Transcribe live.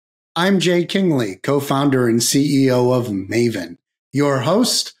I'm Jay Kingley, co-founder and CEO of Maven, your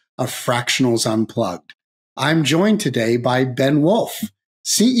host of Fractionals Unplugged. I'm joined today by Ben Wolf,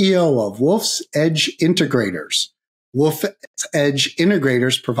 CEO of Wolfs Edge Integrators. Wolfs Edge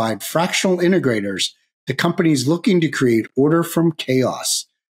Integrators provide fractional integrators to companies looking to create order from chaos.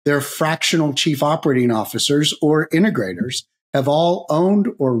 Their fractional chief operating officers or integrators have all owned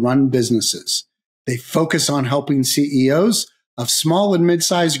or run businesses. They focus on helping CEOs of small and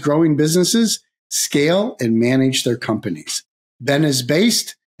mid-sized growing businesses scale and manage their companies. Ben is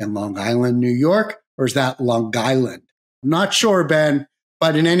based in Long Island, New York, or is that Long Island? I'm not sure, Ben,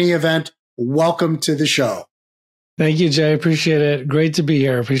 but in any event, welcome to the show. Thank you, Jay. Appreciate it. Great to be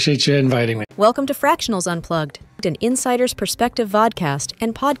here. Appreciate you inviting me. Welcome to Fractionals Unplugged, an insider's perspective vodcast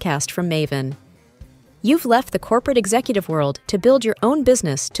and podcast from Maven. You've left the corporate executive world to build your own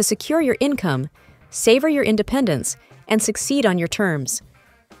business to secure your income, savor your independence, and succeed on your terms.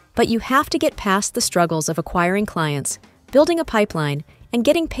 But you have to get past the struggles of acquiring clients, building a pipeline, and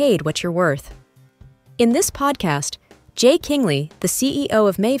getting paid what you're worth. In this podcast, Jay Kingley, the CEO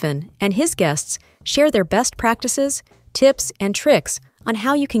of Maven, and his guests share their best practices, tips, and tricks on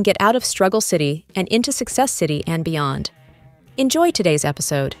how you can get out of Struggle City and into Success City and beyond. Enjoy today's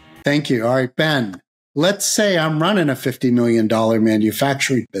episode. Thank you. All right, Ben, let's say I'm running a $50 million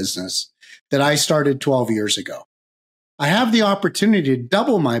manufacturing business that I started 12 years ago. I have the opportunity to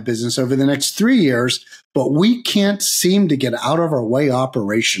double my business over the next 3 years, but we can't seem to get out of our way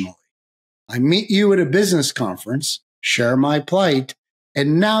operationally. I meet you at a business conference, share my plight,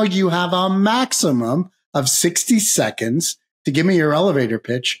 and now you have a maximum of 60 seconds to give me your elevator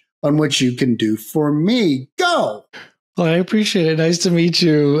pitch on what you can do for me. Go. Well, I appreciate it. Nice to meet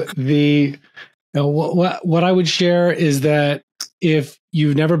you. What I would share is that if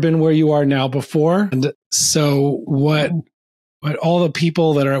you've never been where you are now before, and so what all the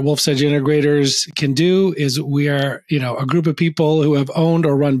people that are at Wolfs Edge Integrators can do is we are, a group of people who have owned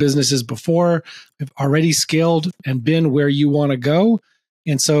or run businesses before, have already scaled and been where you want to go,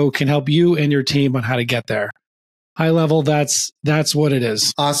 and so can help you and your team on how to get there. High level, that's what it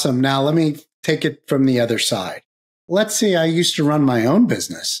is. Awesome. Now let me take it from the other side. Let's say I used to run my own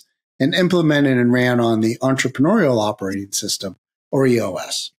business and implemented and ran on the Entrepreneurial Operating System, or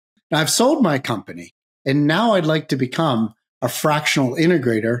EOS. Now I've sold my company, and now I'd like to become a fractional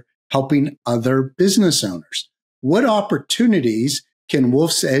integrator helping other business owners. What opportunities can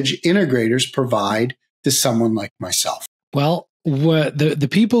Wolfs Edge Integrators provide to someone like myself? Well, the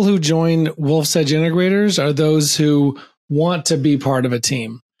people who join Wolfs Edge Integrators are those who want to be part of a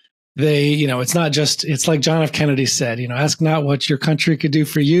team. They, it's like John F. Kennedy said, ask not what your country could do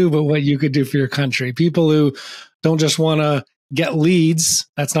for you, but what you could do for your country. People who don't just want to get leads,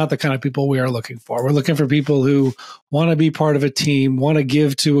 that's not the kind of people we are looking for. We're looking for people who want to be part of a team, want to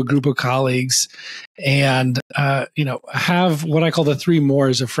give to a group of colleagues, and have what I call the 3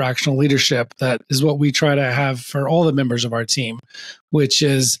 mores of fractional leadership. That is what we try to have for all the members of our team, which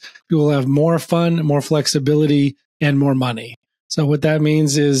is people have more fun, more flexibility, and more money. So what that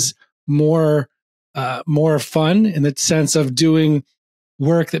means is more fun in the sense of doing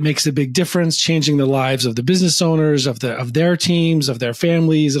work that makes a big difference, changing the lives of the business owners, of their teams, of their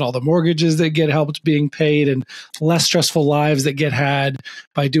families, and all the mortgages that get helped being paid, and less stressful lives that get had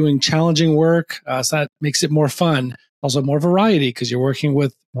by doing challenging work. So that makes it more fun. Also more variety because you're working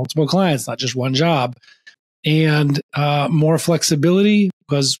with multiple clients, not just one job. And more flexibility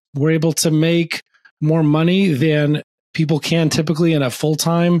because we're able to make more money than people can typically in a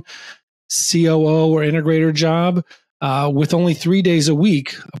full-time COO or integrator job. With only 3 days a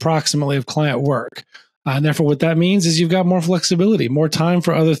week, approximately, of client work. And therefore, what that means is you've got more flexibility, more time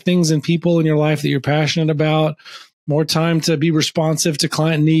for other things and people in your life that you're passionate about, more time to be responsive to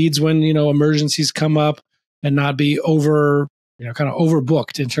client needs when, emergencies come up and not be kind of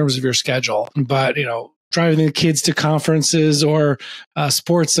overbooked in terms of your schedule. But, driving the kids to conferences or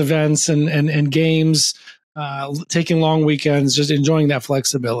sports events and games, taking long weekends, just enjoying that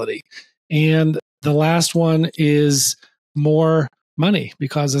flexibility. And the last one is more money,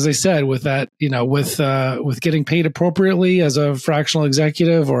 because as I said, with that, with getting paid appropriately as a fractional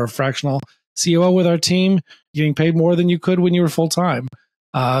executive or a fractional COO with our team, getting paid more than you could when you were full time.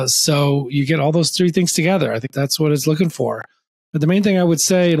 So you get all those 3 things together. I think that's what it's looking for. But the main thing I would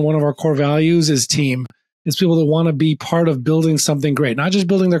say, and one of our core values is team. It's people that want to be part of building something great, not just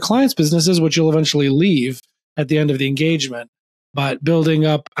building their clients' businesses, which you'll eventually leave at the end of the engagement, but building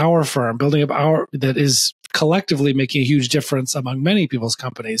up our firm, that is collectively making a huge difference among many people's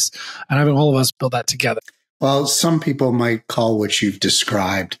companies, and having all of us build that together. Well, some people might call what you've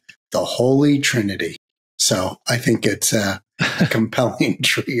described the Holy Trinity. So I think it's a compelling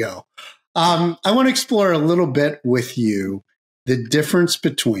trio. I want to explore a little bit with you the difference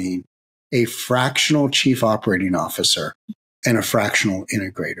between a fractional chief operating officer and a fractional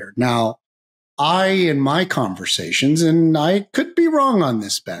integrator. Now, in my conversations, and I could be wrong on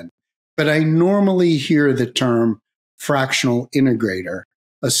this, Ben, but I normally hear the term fractional integrator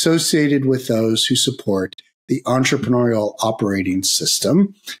associated with those who support the entrepreneurial operating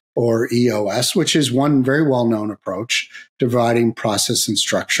system, or EOS, which is one very well-known approach to providing process and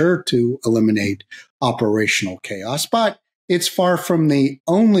structure to eliminate operational chaos. But it's far from the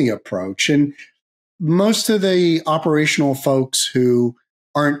only approach. And most of the operational folks who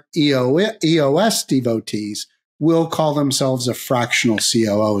aren't EOS devotees will call themselves a fractional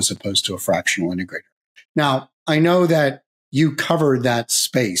COO as opposed to a fractional integrator. Now, I know that you covered that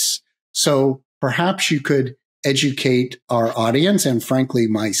space, so perhaps you could educate our audience and frankly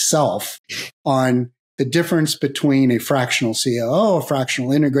myself on the difference between a fractional COO, a fractional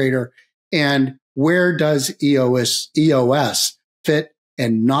integrator, and where does EOS fit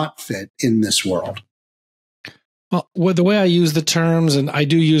and not fit in this world? Well, the way I use the terms, and I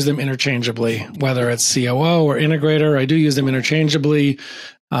do use them interchangeably, whether it's COO or integrator, I do use them interchangeably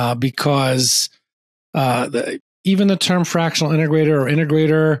because even the term fractional integrator or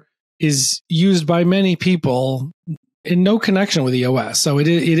integrator is used by many people in no connection with EOS. So it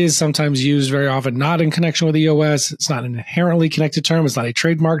is sometimes used very often not in connection with EOS. It's not an inherently connected term. It's not a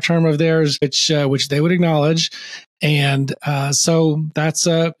trademark term of theirs, which they would acknowledge. And so that's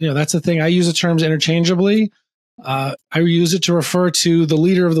the thing. I use the terms interchangeably. I use it to refer to the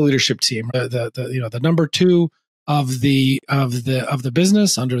leader of the leadership team, the number two of the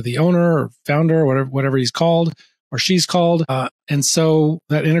business under the owner or founder, or whatever he's called or she's called. And so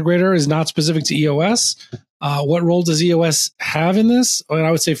that integrator is not specific to EOS. What role does EOS have in this? And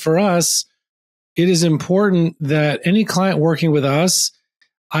I would say for us, it is important that any client working with us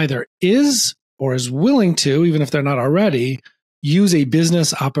either is or is willing to, even if they're not already, use a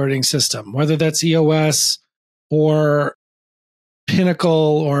business operating system, whether that's EOS or Pinnacle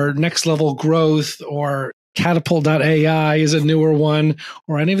or Next Level Growth or Catapult.ai is a newer one,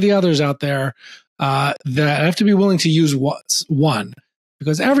 or any of the others out there that have to be willing to use one,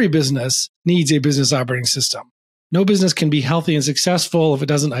 because every business needs a business operating system. No business can be healthy and successful if it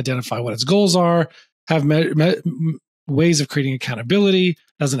doesn't identify what its goals are, have ways of creating accountability,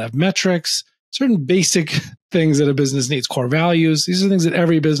 doesn't have metrics, certain basic things that a business needs, core values. These are things that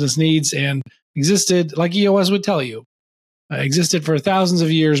every business needs and existed, like EOS would tell you, existed for thousands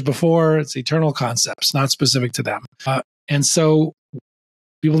of years before. It's eternal concepts, not specific to them. And so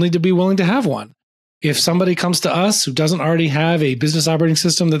people need to be willing to have one. If somebody comes to us who doesn't already have a business operating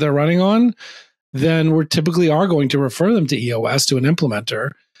system that they're running on, then we typically are going to refer them to EOS, to an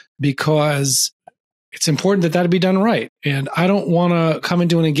implementer, because it's important that be done right. And I don't want to come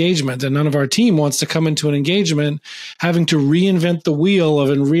into an engagement, and none of our team wants to come into an engagement having to reinvent the wheel of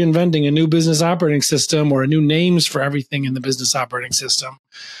reinventing a new business operating system or a new names for everything in the business operating system.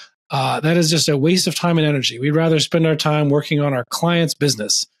 That is just a waste of time and energy. We'd rather spend our time working on our client's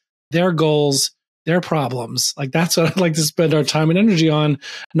business, their goals, their problems. Like, that's what I'd like to spend our time and energy on,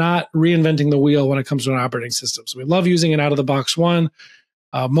 not reinventing the wheel when it comes to an operating system. So we love using an out-of-the-box one.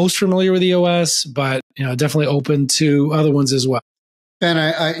 Most familiar with EOS, but definitely open to other ones as well.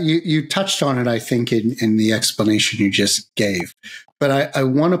 Ben, you touched on it, I think, in the explanation you just gave. But I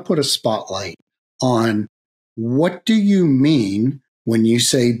want to put a spotlight on what do you mean when you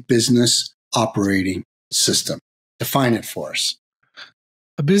say business operating system? Define it for us.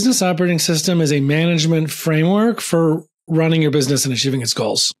 A business operating system is a management framework for running your business and achieving its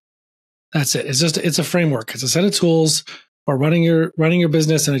goals. That's it. It's a framework. It's a set of tools for running your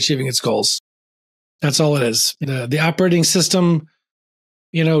business and achieving its goals. That's all it is. The operating system,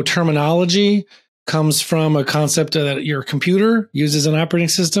 terminology comes from a concept that your computer uses an operating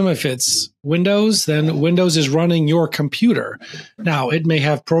system. If it's Windows, then Windows is running your computer. Now, it may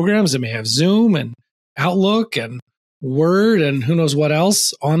have programs. It may have Zoom and Outlook and Word and who knows what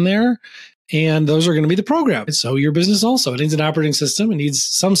else on there. And those are going to be the programs. So your business also, it needs an operating system. It needs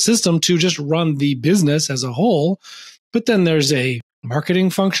some system to just run the business as a whole. But then there's a marketing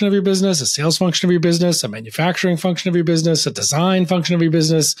function of your business, a sales function of your business, a manufacturing function of your business, a design function of your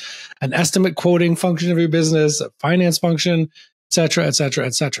business, an estimate quoting function of your business, a finance function, et cetera, et cetera,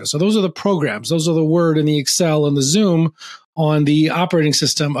 et cetera. So those are the programs. Those are the Word and the Excel and the Zoom on the operating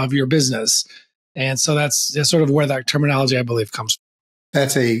system of your business. And so that's sort of where that terminology, I believe, comes from.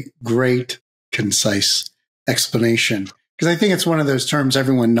 That's a great, concise explanation. Because I think it's one of those terms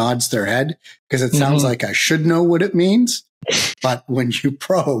everyone nods their head because it sounds like I should know what it means. But when you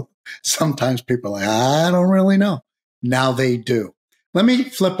probe, sometimes people are like, I don't really know. Now they do. Let me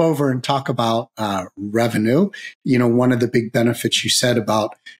flip over and talk about revenue. One of the big benefits you said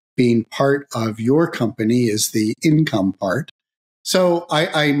about being part of your company is the income part. So I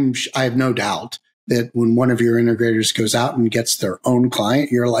have no doubt that when one of your integrators goes out and gets their own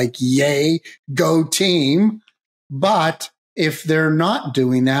client, you're like, yay, go team. But if they're not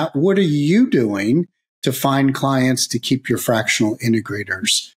doing that, what are you doing to find clients to keep your fractional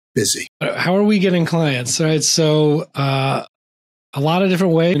integrators busy? How are we getting clients? Right. So, a lot of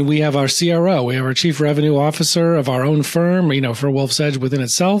different ways. And we have our CRO. We have our chief revenue officer of our own firm, for Wolfs Edge within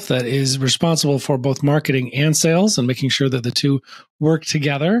itself, that is responsible for both marketing and sales and making sure that the two work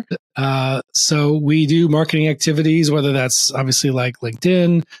together. So we do marketing activities, whether that's obviously like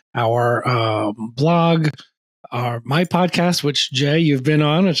LinkedIn, our blog, my podcast, which Jay, you've been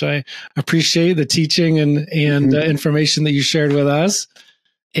on, which I appreciate the teaching and information that you shared with us.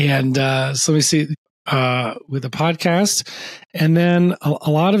 And so let me see. With the podcast, and then a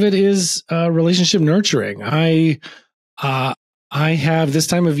lot of it is relationship nurturing. I have this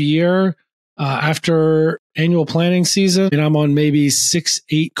time of year after annual planning season, and I'm on maybe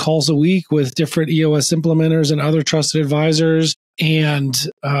 6-8 calls a week with different EOS implementers and other trusted advisors, and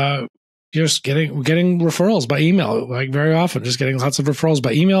just getting referrals by email, like very often, just getting lots of referrals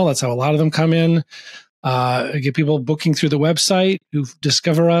by email. That's how a lot of them come in. Get people booking through the website who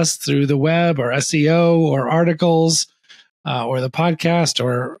discover us through the web or SEO or articles or the podcast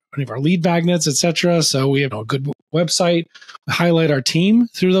or any of our lead magnets, etc. So we have a good website. We highlight our team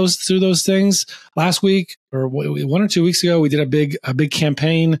through those things. Last week or 1 or 2 weeks ago, we did a big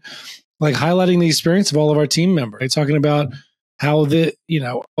campaign, like highlighting the experience of all of our team members, right? Talking about how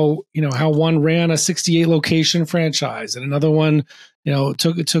how one ran a 68 location franchise and another one,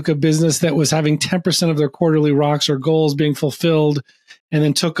 took a business that was having 10% of their quarterly rocks or goals being fulfilled, and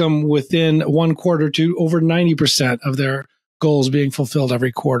then took them within 1 quarter to over 90% of their goals being fulfilled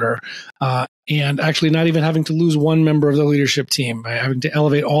every quarter. And actually not even having to lose one member of the leadership team, by having to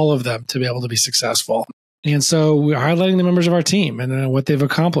elevate all of them to be able to be successful. And so we're highlighting the members of our team and what they've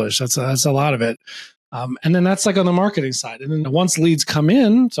accomplished. That's a lot of it. And then that's like on the marketing side. And then once leads come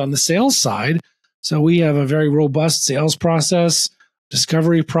in, it's on the sales side. So we have a very robust sales process,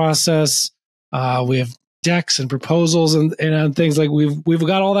 discovery process. We have decks and proposals and things like we've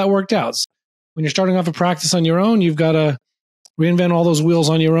got all that worked out. So when you're starting off a practice on your own, you've got to reinvent all those wheels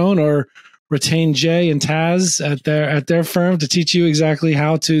on your own, or retain Jay and Taz at their firm to teach you exactly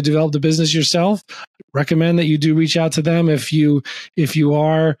how to develop the business yourself. Recommend that you do reach out to them if you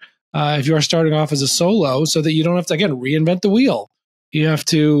are starting off as a solo, so that you don't have to, again, reinvent the wheel. You have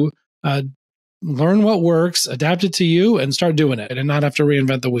to learn what works, adapt it to you, and start doing it, and not have to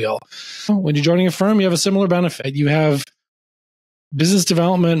reinvent the wheel. When you're joining a firm, you have a similar benefit. You have business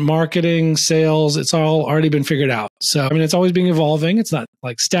development, marketing, sales. It's all already been figured out. So, it's always being evolving. It's not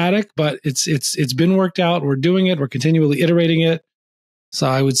like static, but it's been worked out. We're doing it. We're continually iterating it. So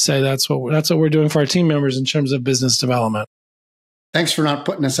I would say that's what we're doing for our team members in terms of business development. Thanks for not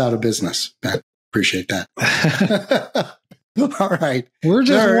putting us out of business, Ben. Appreciate that. All right. We're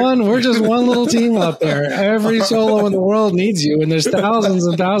just one little team out there. Every solo in the world needs you, and there's thousands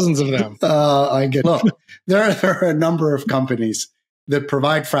and thousands of them. I get it. Look, there are a number of companies that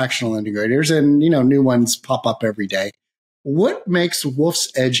provide fractional integrators, and new ones pop up every day. What makes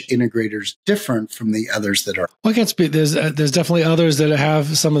Wolfs Edge Integrators different from the others that are? Well, I can't speak. There's definitely others that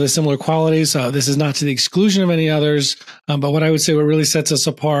have some of the similar qualities. This is not to the exclusion of any others. But what I would say what really sets us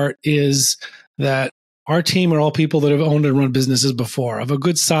apart is that our team are all people that have owned and run businesses before, of a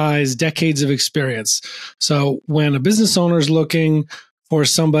good size, decades of experience. So when a business owner is looking for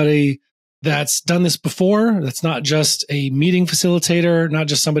somebody that's done this before, that's not just a meeting facilitator, not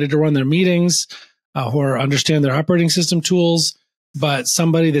just somebody to run their meetings, who understand their operating system tools, but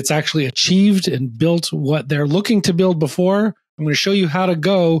somebody that's actually achieved and built what they're looking to build before, I'm going to show you how to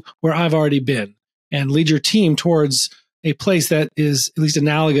go where I've already been and lead your team towards a place that is at least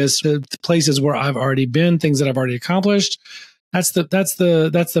analogous to the places where I've already been, things that I've already accomplished. That's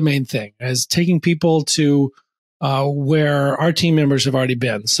the main thing, is taking people to where our team members have already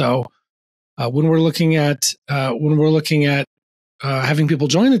been. So when we're looking at having people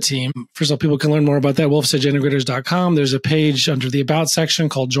join the team, first of all, people can learn more about that. wolfsedgeintegrators.com. There's a page under the About section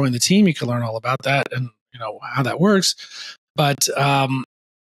called Join the Team. You can learn all about that and how that works. But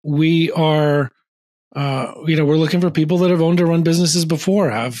we are, we're looking for people that have owned or run businesses before,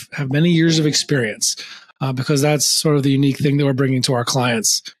 have many years of experience, because that's sort of the unique thing that we're bringing to our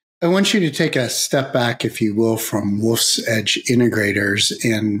clients. I want you to take a step back, if you will, from Wolfs Edge Integrators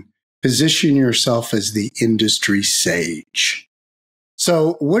and position yourself as the industry sage.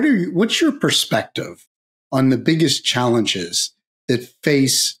 So what's your perspective on the biggest challenges that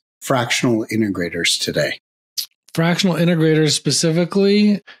face fractional integrators today? Fractional integrators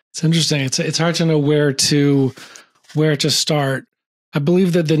specifically, it's interesting. It's hard to know where to start. I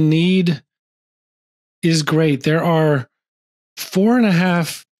believe that the need is great. There are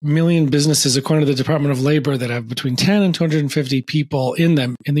 4.5 million businesses, according to the Department of Labor, that have between 10 and 250 people in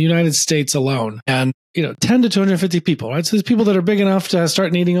them in the United States alone. And 10 to 250 people, right? So there's people that are big enough to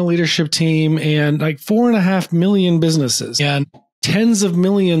start needing a leadership team, and like 4.5 million businesses and tens of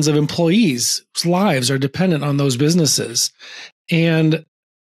millions of employees whose lives are dependent on those businesses. And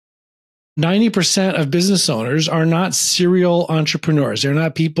 90% of business owners are not serial entrepreneurs. They're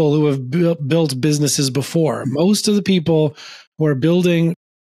not people who have built businesses before. Most of the people who are building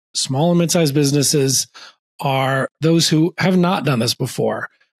small and mid-sized businesses are those who have not done this before.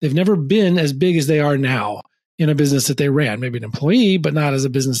 They've never been as big as they are now in a business that they ran, maybe an employee, but not as a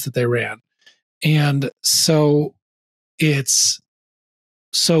business that they ran. And so the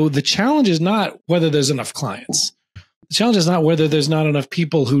challenge is not whether there's enough clients. The challenge is not whether there's not enough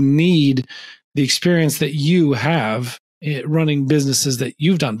people who need the experience that you have running businesses that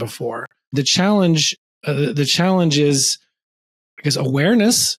you've done before. The challenge is, I guess,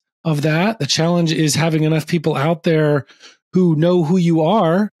 awareness of that. The challenge is having enough people out there who know who you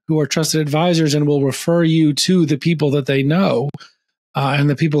are, who are trusted advisors and will refer you to the people that they know and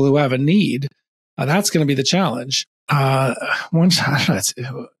the people who have a need. That's going to be the challenge. The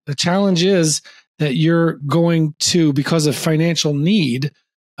challenge is that you're going to, because of financial need,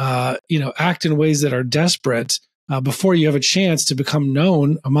 act in ways that are desperate before you have a chance to become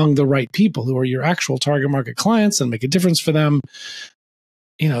known among the right people who are your actual target market clients and make a difference for them.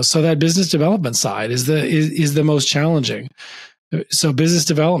 So that business development side is the most challenging. So business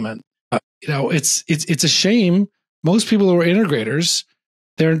development, it's a shame. Most people who are integrators,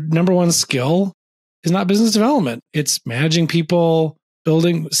 their number one skill is not business development. It's managing people,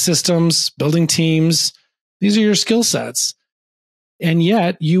 building systems, building teams. These are your skill sets. And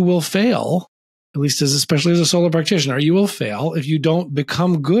yet you will fail, at least especially as a solo practitioner, you will fail if you don't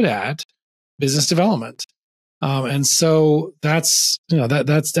become good at business development. And so that's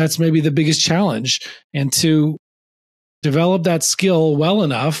maybe the biggest challenge. And to develop that skill well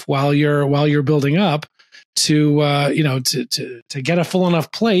enough while you're building up to get a full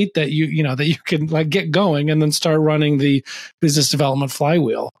enough plate that you can like get going and then start running the business development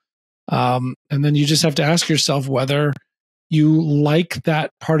flywheel. And then you just have to ask yourself whether you like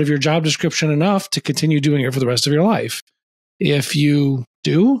that part of your job description enough to continue doing it for the rest of your life. If you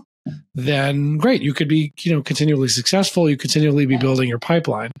do, then great. You could be, continually successful. You continually be building your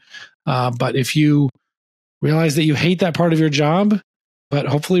pipeline. But if you realize that you hate that part of your job, but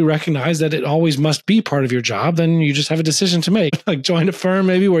hopefully recognize that it always must be part of your job, then you just have a decision to make. Like join a firm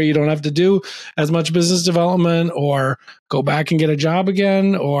maybe where you don't have to do as much business development, or go back and get a job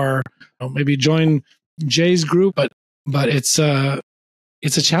again, or maybe join Jay's group. But it's a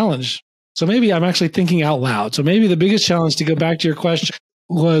challenge. So maybe I'm actually thinking out loud. So maybe the biggest challenge, to go back to your question,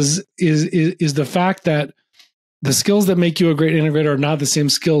 is the fact that the skills that make you a great integrator are not the same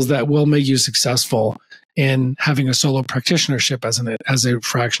skills that will make you successful in having a solo practitionership as a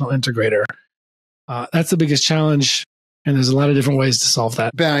fractional integrator. That's the biggest challenge, and there's a lot of different ways to solve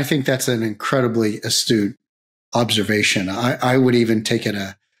that. Ben, I think that's an incredibly astute observation. I would even take it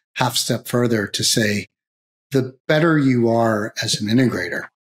a half step further to say, the better you are as an integrator,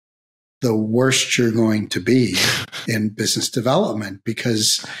 the worse you're going to be in business development,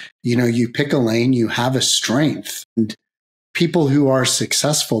 because, you pick a lane, you have a strength, and people who are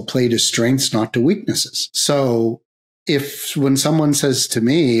successful play to strengths, not to weaknesses. So when someone says to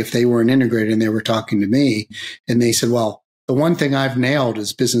me, if they were an integrator and they were talking to me and they said, well, the one thing I've nailed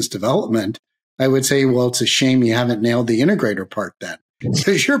is business development, I would say, well, it's a shame you haven't nailed the integrator part then,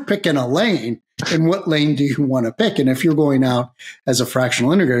 because you're picking a lane. And what lane do you want to pick? And if you're going out as a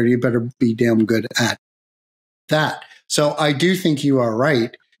fractional integrator, you better be damn good at that. So I do think you are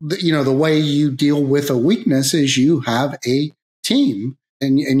right. The way you deal with a weakness is you have a team,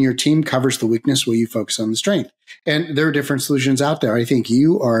 and your team covers the weakness while you focus on the strength. And there are different solutions out there. I think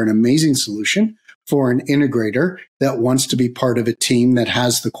you are an amazing solution for an integrator that wants to be part of a team that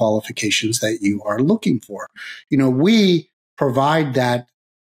has the qualifications that you are looking for. We provide that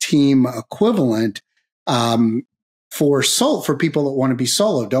team equivalent for people that want to be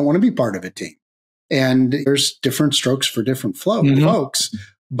solo, don't want to be part of a team. And there's different strokes for different folks.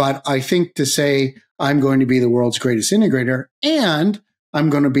 But I think to say, I'm going to be the world's greatest integrator and I'm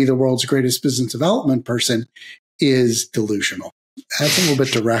going to be the world's greatest business development person is delusional. That's a little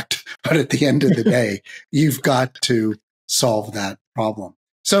bit direct, but at the end of the day, you've got to solve that problem.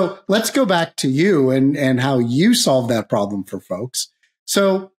 So let's go back to you and how you solve that problem for folks.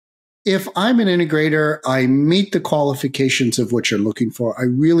 So if I'm an integrator, I meet the qualifications of what you're looking for. I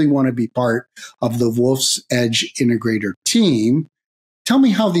really want to be part of the Wolfs Edge Integrator team. Tell me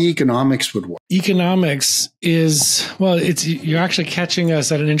how the economics would work. Economics is, well, you're actually catching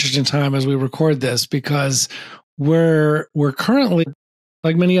us at an interesting time as we record this, because we're currently,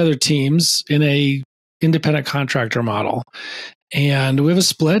 like many other teams, in a independent contractor model. And we have a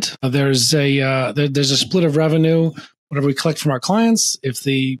split. There's a split of revenue, whatever we collect from our clients. If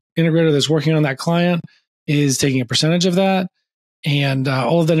the integrator that's working on that client is taking a percentage of that, and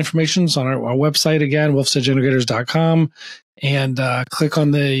all of that information is on our website again, wolfsedgeintegrators.com, and click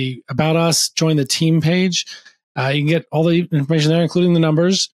on the About Us, join the team page. You can get all the information there, including the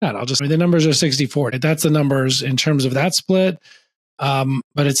numbers. The numbers are 60-40. That's the numbers in terms of that split.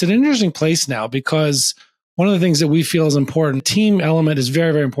 But it's an interesting place now, because one of the things that we feel is important, team element is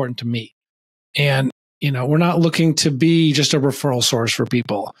very, very important to me. And, we're not looking to be just a referral source for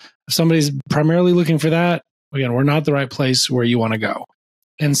people. If somebody's primarily looking for that, again, we're not the right place where you want to go.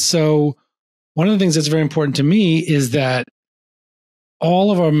 And so one of the things that's very important to me is that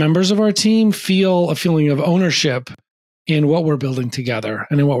all of our members of our team feel a feeling of ownership in what we're building together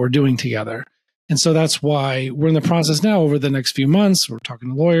and in what we're doing together. And so that's why we're in the process now over the next few months. We're talking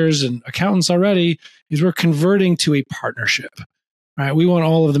to lawyers and accountants already, is we're converting to a partnership, right? We want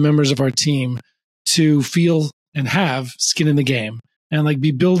all of the members of our team to feel and have skin in the game and be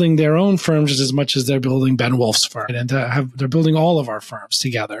building their own firms just as much as they're building Ben Wolf's firm, and they're building all of our firms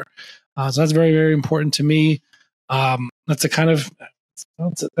together. So that's very, very important to me. That's the kind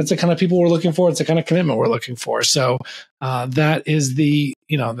of people we're looking for. It's the kind of commitment we're looking for. So that is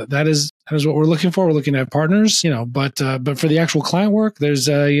that is what we're looking for. We're looking at partners, but for the actual client work, there's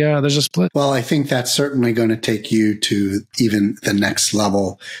a split. Well, I think that's certainly going to take you to even the next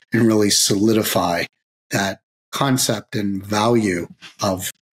level and really solidify that concept and value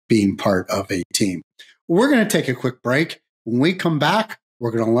of being part of a team. We're going to take a quick break. When we come back,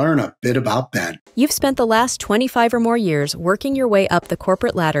 we're going to learn a bit about Ben. You've spent the last 25 or more years working your way up the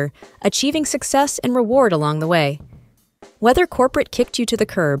corporate ladder, achieving success and reward along the way. Whether corporate kicked you to the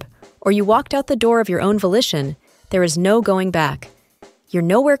curb or you walked out the door of your own volition, there is no going back. You're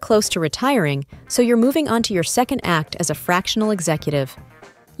nowhere close to retiring, so you're moving on to your second act as a fractional executive.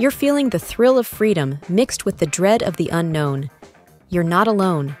 You're feeling the thrill of freedom mixed with the dread of the unknown. You're not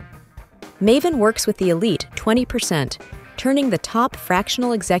alone. Maven works with the elite 20%, turning the top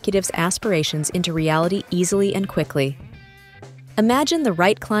fractional executives' aspirations into reality easily and quickly. Imagine the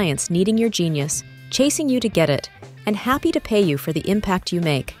right clients needing your genius, chasing you to get it, and happy to pay you for the impact you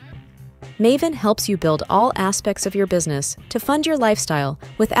make. Maven helps you build all aspects of your business to fund your lifestyle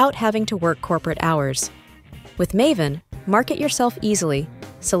without having to work corporate hours. With Maven, market yourself easily,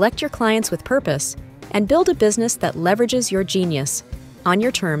 select your clients with purpose, and build a business that leverages your genius, on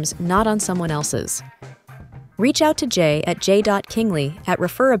your terms, not on someone else's. Reach out to Jay at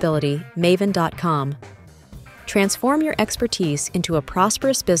j.kingley@referabilitymaven.com. Transform your expertise into a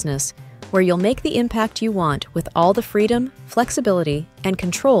prosperous business where you'll make the impact you want with all the freedom, flexibility, and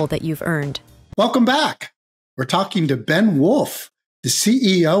control that you've earned. Welcome back. We're talking to Ben Wolf, the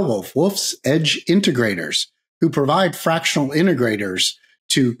CEO of Wolfs Edge Integrators, who provide fractional integrators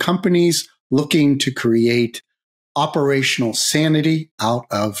to companies looking to create operational sanity out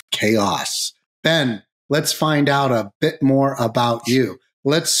of chaos. Ben, let's find out a bit more about you.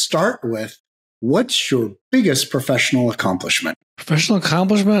 Let's start with, what's your biggest professional accomplishment? Professional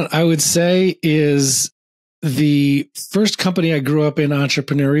accomplishment, I would say, is the first company I grew up in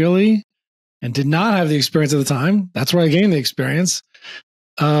entrepreneurially and did not have the experience at the time. That's where I gained the experience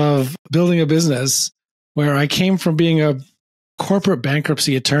of building a business, where I came from being a corporate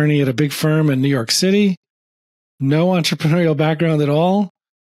bankruptcy attorney at a big firm in New York City, no entrepreneurial background at all.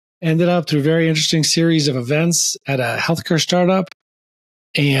 Ended up through a very interesting series of events at a healthcare startup,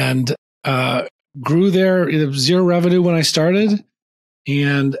 and grew there. It was zero revenue when I started,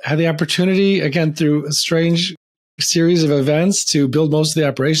 and had the opportunity, again, through a strange series of events, to build most of the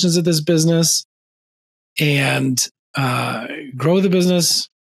operations of this business and grow the business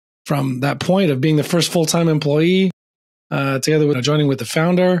from that point of being the first full-time employee, together with joining with the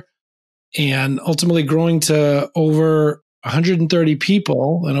founder, and ultimately growing to over 130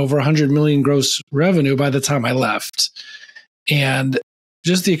 people and over 100 million gross revenue by the time I left. And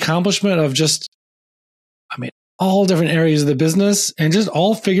just the accomplishment of all different areas of the business and just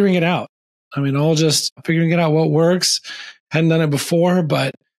all figuring it out. All just figuring it out, what works. Hadn't done it before,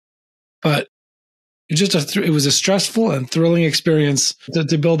 but it was a stressful and thrilling experience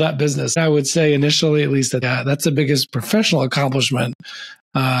to build that business. I would say initially, at least, that's the biggest professional accomplishment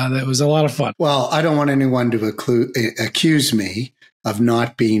That was a lot of fun. Well, I don't want anyone to accuse me of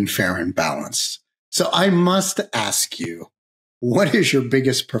not being fair and balanced. So I must ask you, what is your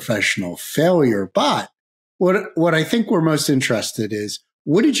biggest professional failure? But what I think we're most interested is,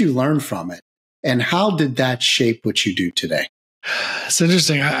 what did you learn from it? And how did that shape what you do today? It's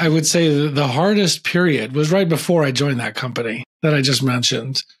interesting. I would say the hardest period was right before I joined that company that I just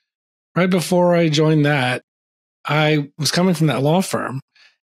mentioned. Right before I joined that, I was coming from that law firm,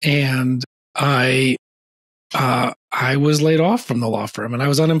 and I was laid off from the law firm, and I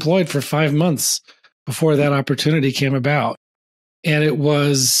was unemployed for 5 months before that opportunity came about. And it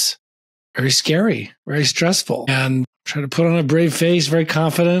was very scary, very stressful, and trying to put on a brave face, very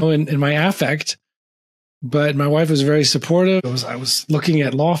confident in my affect. But my wife was very supportive. I was looking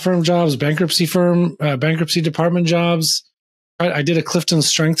at law firm jobs, bankruptcy department jobs. I did a Clifton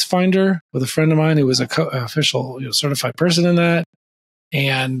Strengths Finder with a friend of mine who was a official certified person in that,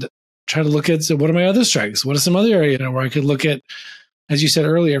 and try to look at, so what are my other strengths? What are some other areas where I could look at, as you said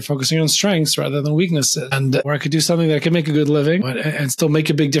earlier, focusing on strengths rather than weaknesses, and where I could do something that I could make a good living and still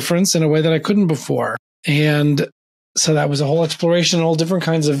make a big difference in a way that I couldn't before. And so that was a whole exploration, all different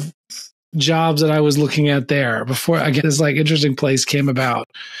kinds of jobs that I was looking at there before I get this interesting place came about.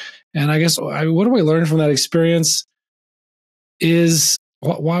 And I guess what do I learn from that experience is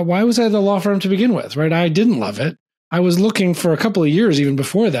why was I at the law firm to begin with, right? I didn't love it. I was looking for a couple of years even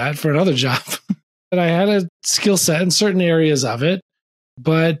before that for another job. But I had a skill set in certain areas of it,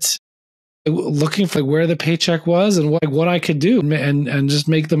 but looking for where the paycheck was and what I could do and just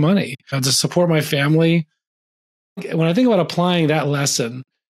make the money to support my family. When I think about applying that lesson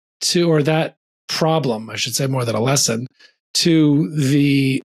or that problem, I should say more than a lesson, to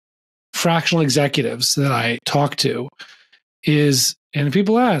the fractional executives that I talk to and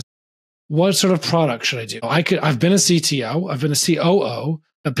people ask, what sort of product should I do? I've been a CTO, I've been a COO.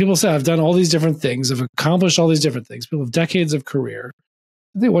 People say I've done all these different things, I've accomplished all these different things. People have decades of career.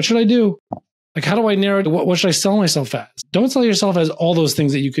 What should I do? How do I narrow it? What should I sell myself as? Don't sell yourself as all those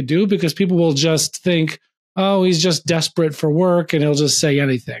things that you could do, because people will just think, oh, he's just desperate for work and he'll just say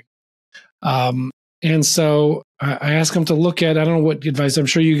anything. And so I ask them to look at, I don't know what advice, I'm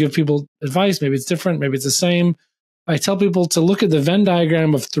sure you give people advice. Maybe it's different, maybe it's the same. I tell people to look at the Venn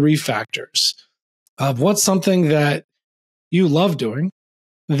diagram of 3 factors of what's something that you love doing,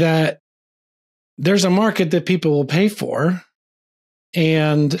 that there's a market that people will pay for,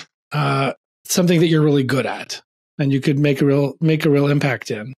 and something that you're really good at and you could make a real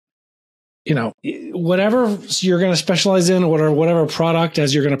impact in. Whatever you're going to specialize in, or whatever product,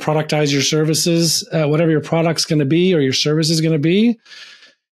 as you're going to productize your services, whatever your product's going to be or your service is going to be,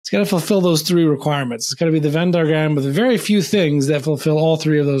 it's got to fulfill those 3 requirements. It's got to be the Venn diagram with very few things that fulfill all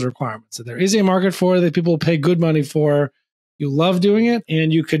 3 of those requirements. So there is a market for it that people will pay good money for. You love doing it,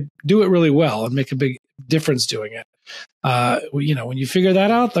 and you could do it really well and make a big difference doing it. When you figure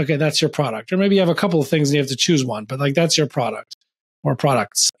that out, okay, that's your product. Or maybe you have a couple of things and you have to choose one, but that's your product or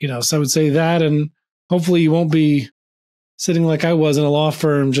products. So I would say that, and hopefully you won't be sitting like I was in a law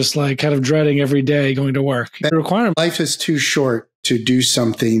firm, just kind of dreading every day going to work. The requirement. Life is too short to do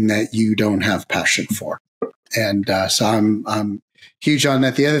something that you don't have passion for. And so I'm huge on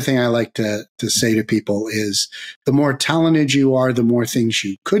that. The other thing I like to say to people is, the more talented you are, the more things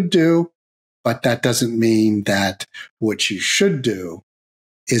you could do. But that doesn't mean that what you should do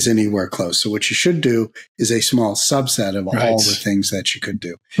is anywhere close. So what you should do is a small subset of all the things that you could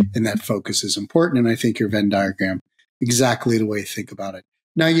do. And that focus is important. And I think your Venn diagram, exactly the way you think about it.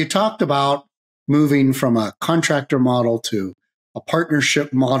 Now, you talked about moving from a contractor model to a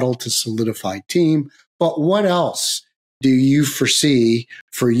partnership model to solidify team. But what else do you foresee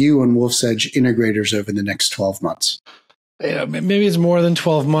for you and Wolfs Edge Integrators over the next 12 months? Maybe it's more than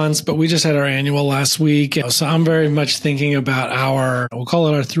 12 months, but we just had our annual last week. So I'm very much thinking about we'll call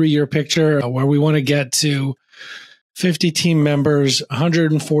it our 3-year picture, where we want to get to 50 team members,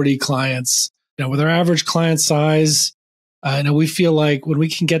 140 clients. With our average client size, we feel like when we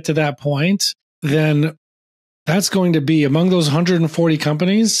can get to that point, then that's going to be, among those 140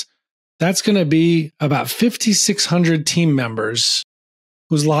 companies, that's going to be about 5,600 team members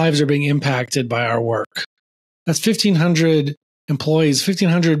whose lives are being impacted by our work. That's 1,500 employees,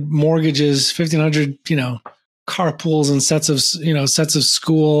 1,500 mortgages, 1,500, carpools and sets of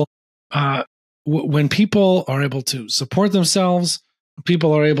school. When people are able to support themselves,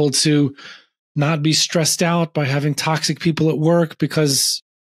 people are able to not be stressed out by having toxic people at work, because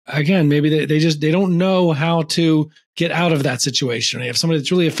again, maybe they don't know how to get out of that situation. You have somebody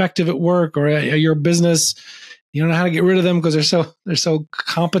that's really effective at work or at your business, You don't know how to get rid of them because they're so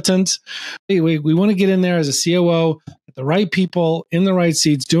competent. We want to get in there as a COO, with the right people in the right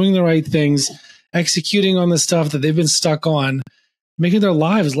seats, doing the right things, executing on the stuff that they've been stuck on, making their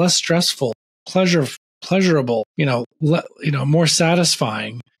lives less stressful, pleasurable, more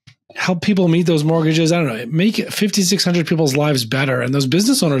satisfying. Help people meet those mortgages. I don't know, make 5,600 people's lives better and those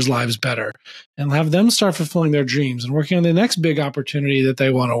business owners' lives better, and have them start fulfilling their dreams and working on the next big opportunity that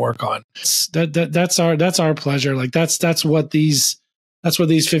they want to work on. That's our pleasure. Like that's what these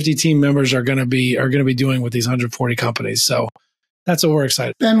 50 team members are going to be doing with these 140 companies. So that's what we're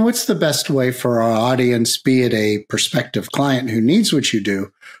excited. Ben, what's the best way for our audience, be it a prospective client who needs what you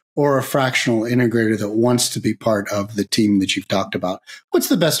do, or a fractional integrator that wants to be part of the team that you've talked about? What's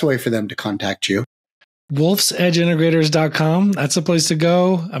the best way for them to contact you? wolfsedgeintegrators.com. That's a place to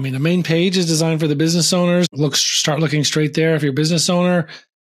go. I mean, the main page is designed for the business owners. Start looking straight there. If you're a business owner,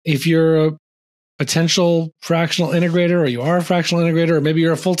 if you're a potential fractional integrator, or you are a fractional integrator, or maybe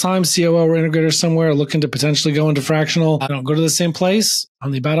you're a full-time COO or integrator somewhere looking to potentially go into fractional, go to the same place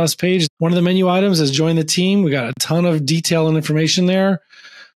on the About Us page. One of the menu items is join the team. We got a ton of detail and information there.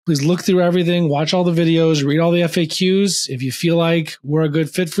 Please look through everything, watch all the videos, read all the FAQs. If you feel like we're a good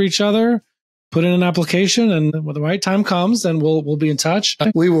fit for each other, put in an application, and when the right time comes, then we'll be in touch.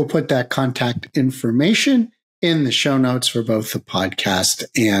 We will put that contact information in the show notes for both the podcast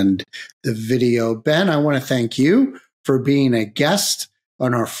and the video. Ben, I want to thank you for being a guest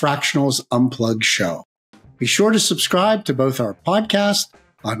on our Fractionals Unplugged show. Be sure to subscribe to both our podcast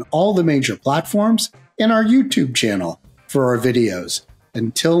on all the major platforms and our YouTube channel for our videos.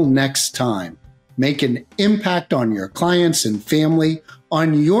 Until next time, make an impact on your clients and family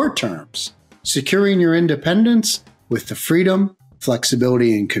on your terms, securing your independence with the freedom,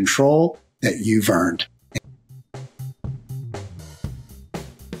 flexibility, and control that you've earned.